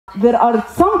There are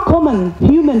some common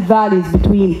human values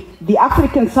between the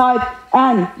African side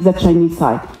and the Chinese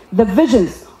side. The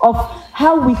visions of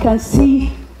how we can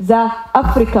see the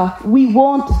Africa we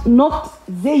want, not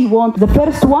they want. The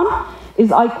first one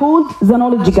is I called the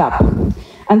knowledge gap.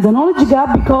 And the knowledge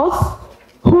gap because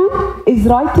who is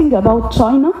writing about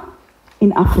China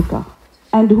in Africa?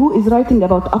 And who is writing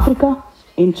about Africa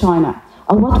in China?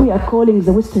 Or what we are calling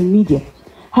the Western media.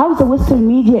 How the Western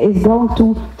media is going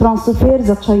to transfer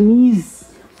the Chinese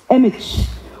image.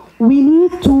 We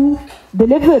need to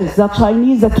deliver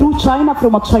the true China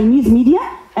from a Chinese media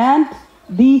and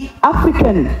the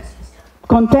African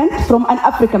content from an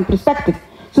African perspective.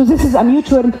 So this is a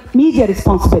mutual media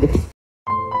responsibility.